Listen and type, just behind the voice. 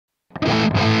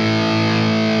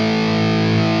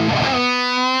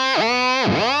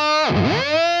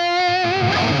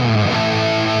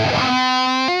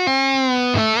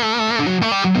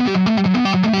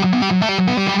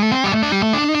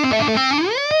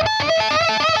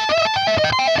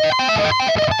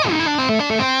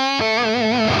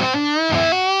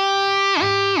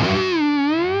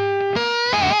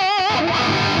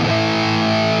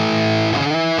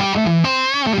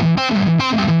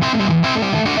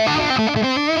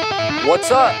What's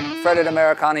up, Fretted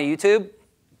Americana YouTube?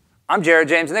 I'm Jared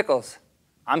James Nichols.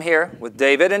 I'm here with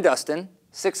David and Dustin,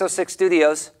 606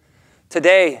 Studios.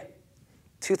 Today,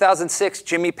 2006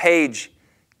 Jimmy Page,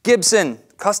 Gibson,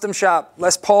 custom shop,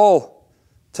 Les Paul,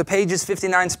 to Page's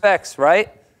 59 specs, right?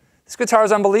 This guitar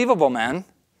is unbelievable, man.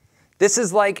 This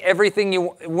is like everything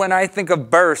when I think of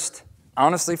burst,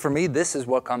 honestly, for me, this is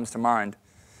what comes to mind.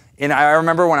 And I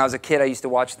remember when I was a kid, I used to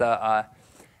watch the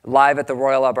live at the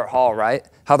Royal Albert Hall, right?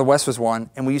 How the West was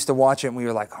won. And we used to watch it and we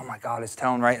were like, oh my God, his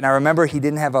tone, right? And I remember he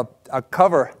didn't have a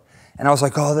cover. And I was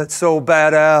like, oh, that's so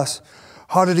badass.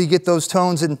 How did he get those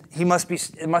tones? And it must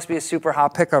be a super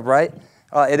hot pickup, right?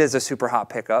 It is a super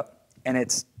hot pickup. And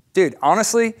it's, dude,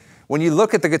 honestly, when you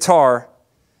look at the guitar,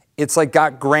 it's like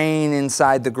got grain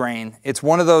inside the grain. It's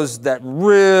one of those that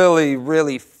really,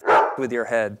 really f with your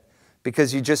head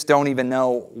because you just don't even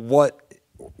know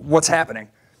what's happening.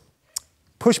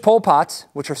 Push-pull pots,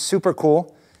 which are super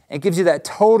cool. It gives you that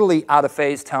totally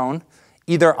out-of-phase tone,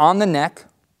 either on the neck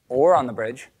or on the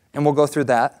bridge, and we'll go through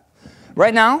that.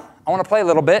 Right now, I want to play a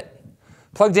little bit.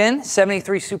 Plugged in,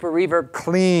 73 Super Reverb,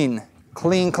 clean,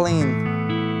 clean, clean.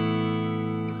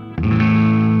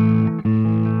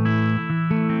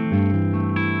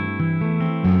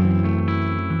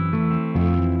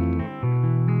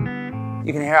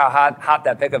 You can hear how hot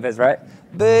that pickup is, right?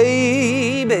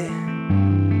 Baby.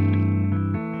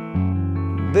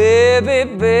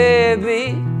 Baby,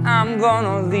 baby, I'm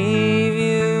gonna leave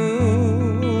you.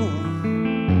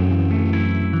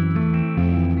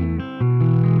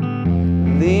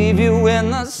 Leave you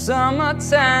in the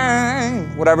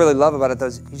summertime. What I really love about it though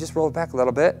is you just roll it back a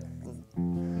little bit.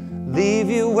 Leave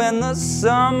you when the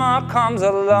summer comes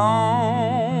along.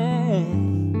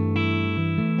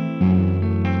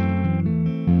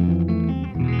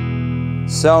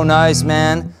 So nice,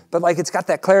 man. But like it's got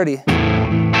that clarity.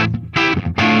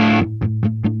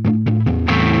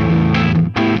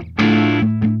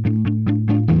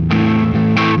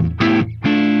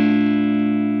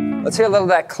 Let's hear a little of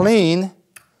that clean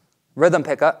rhythm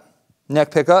pickup, neck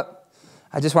pickup.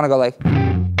 I just want to go like.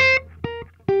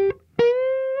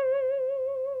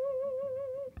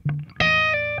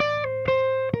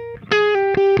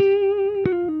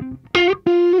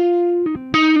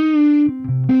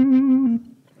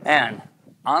 Man,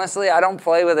 honestly, I don't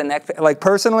play with a neck, like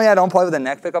personally, I don't play with a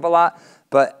neck pickup a lot,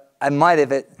 but I might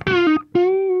if it.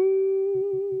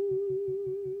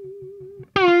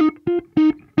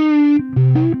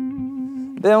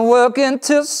 Been working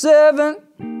till 7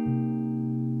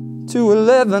 to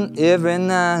 11 every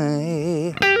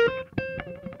night.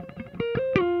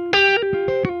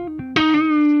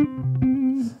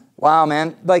 Wow,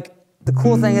 man. Like, the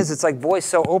cool thing is it's like voiced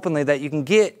so openly that you can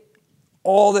get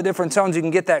all the different tones. You can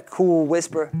get that cool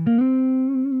whisper.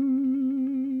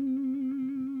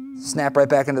 Snap right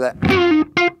back into that.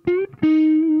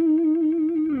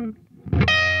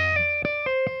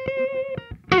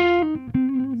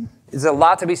 There's a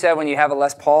lot to be said when you have a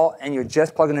Les Paul and you're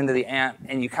just plugging into the amp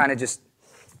and you kind of just,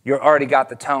 you're already got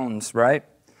the tones, right?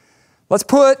 Let's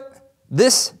put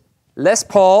this Les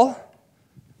Paul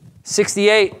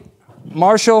 68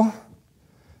 Marshall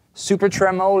Super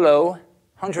Tremolo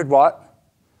 100 watt,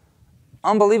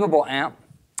 unbelievable amp,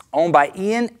 owned by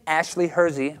Ian Ashley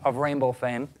Hersey of Rainbow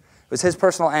fame. It was his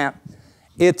personal amp.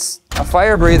 It's a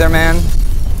fire breather, man.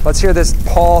 Let's hear this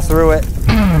Paul through it.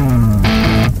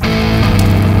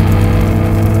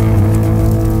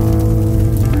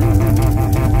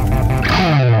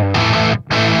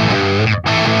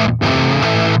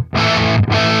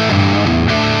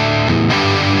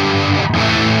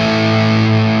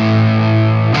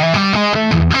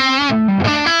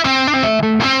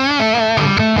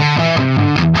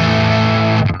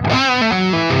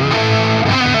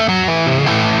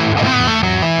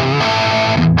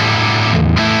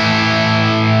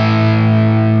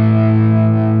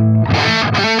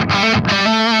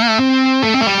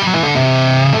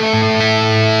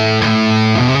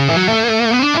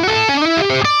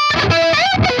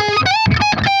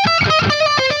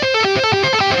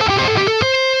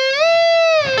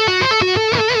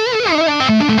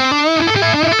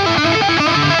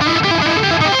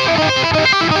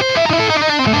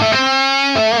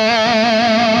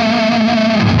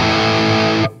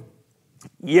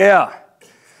 Yeah.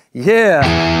 Yeah.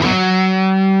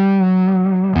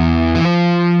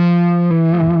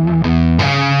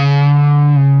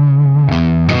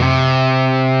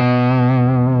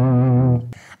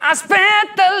 I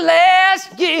spent the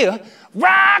last year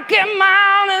Rocky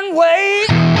Mountain way.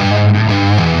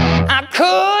 I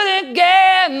couldn't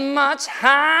get much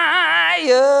higher.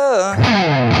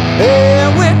 Yeah,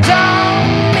 we don't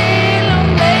need no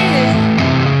lady.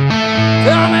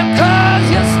 Tell me 'cause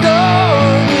your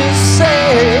story's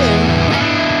sad.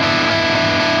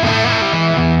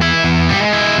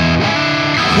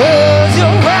 'Cause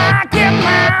your Rocky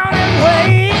Mountain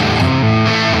way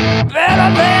better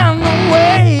than the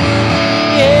way,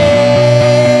 yeah.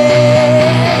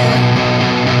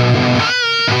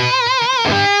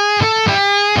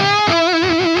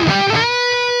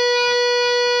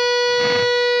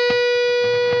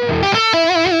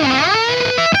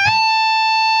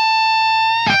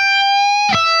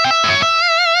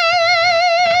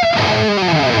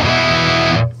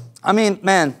 I mean,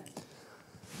 man,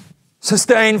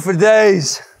 sustain for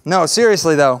days. No,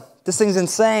 seriously though, this thing's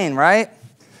insane, right?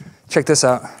 Check this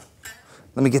out.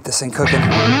 Let me get this thing cooking.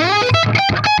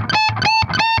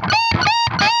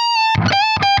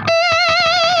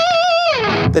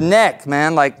 The neck,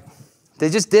 man, like, they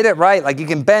just did it right. Like, you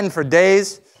can bend for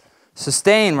days,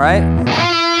 sustain, right?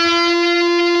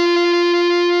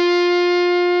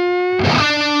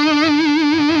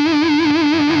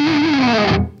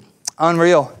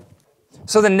 Unreal.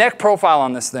 So the neck profile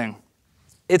on this thing,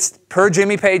 it's per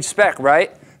Jimmy Page spec,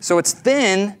 right? So it's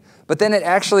thin, but then it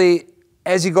actually,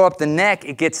 as you go up the neck,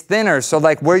 it gets thinner. So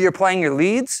like where you're playing your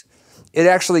leads, it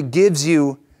actually gives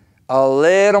you a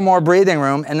little more breathing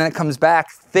room, and then it comes back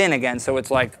thin again. So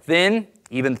it's like thin,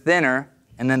 even thinner,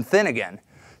 and then thin again.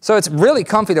 So it's really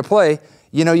comfy to play.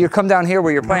 You know, you come down here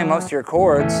where you're playing most of your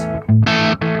chords.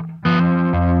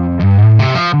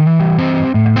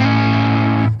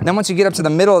 And then once you get up to the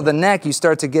middle of the neck, you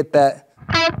start to get that.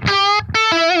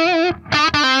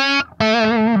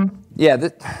 Yeah,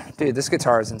 dude, this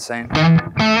guitar is insane.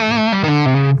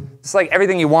 It's like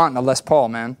everything you want in a Les Paul,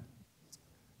 man.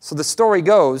 So the story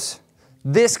goes,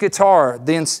 this guitar,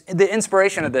 the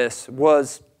inspiration of this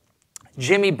was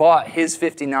Jimmy bought his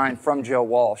 59 from Joe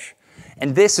Walsh.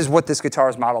 And this is what this guitar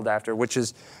is modeled after, which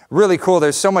is really cool.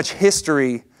 There's so much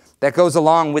history that goes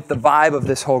along with the vibe of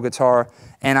this whole guitar.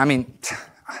 And I mean, it's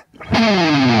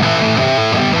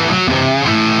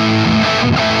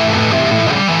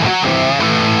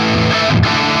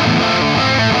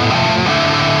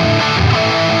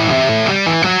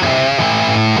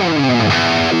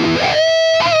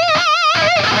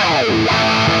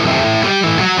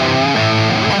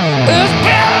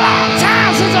been a long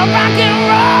time since I rock and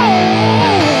roll.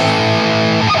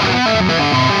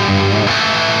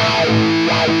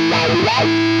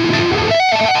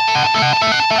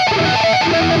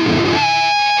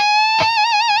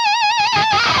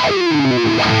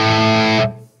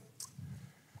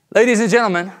 Ladies and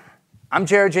gentlemen, I'm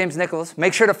Jared James Nichols.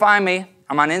 Make sure to find me.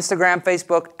 I'm on Instagram,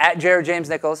 Facebook, at Jared James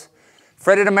Nichols.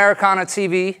 Fretted Americana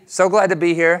TV, so glad to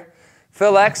be here.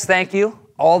 Phil X, thank you.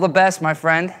 All the best, my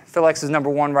friend. Phil X is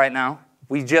 #1 right now.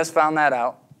 We just found that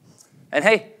out. And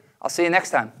hey, I'll see you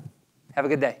next time. Have a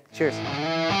good day. Cheers.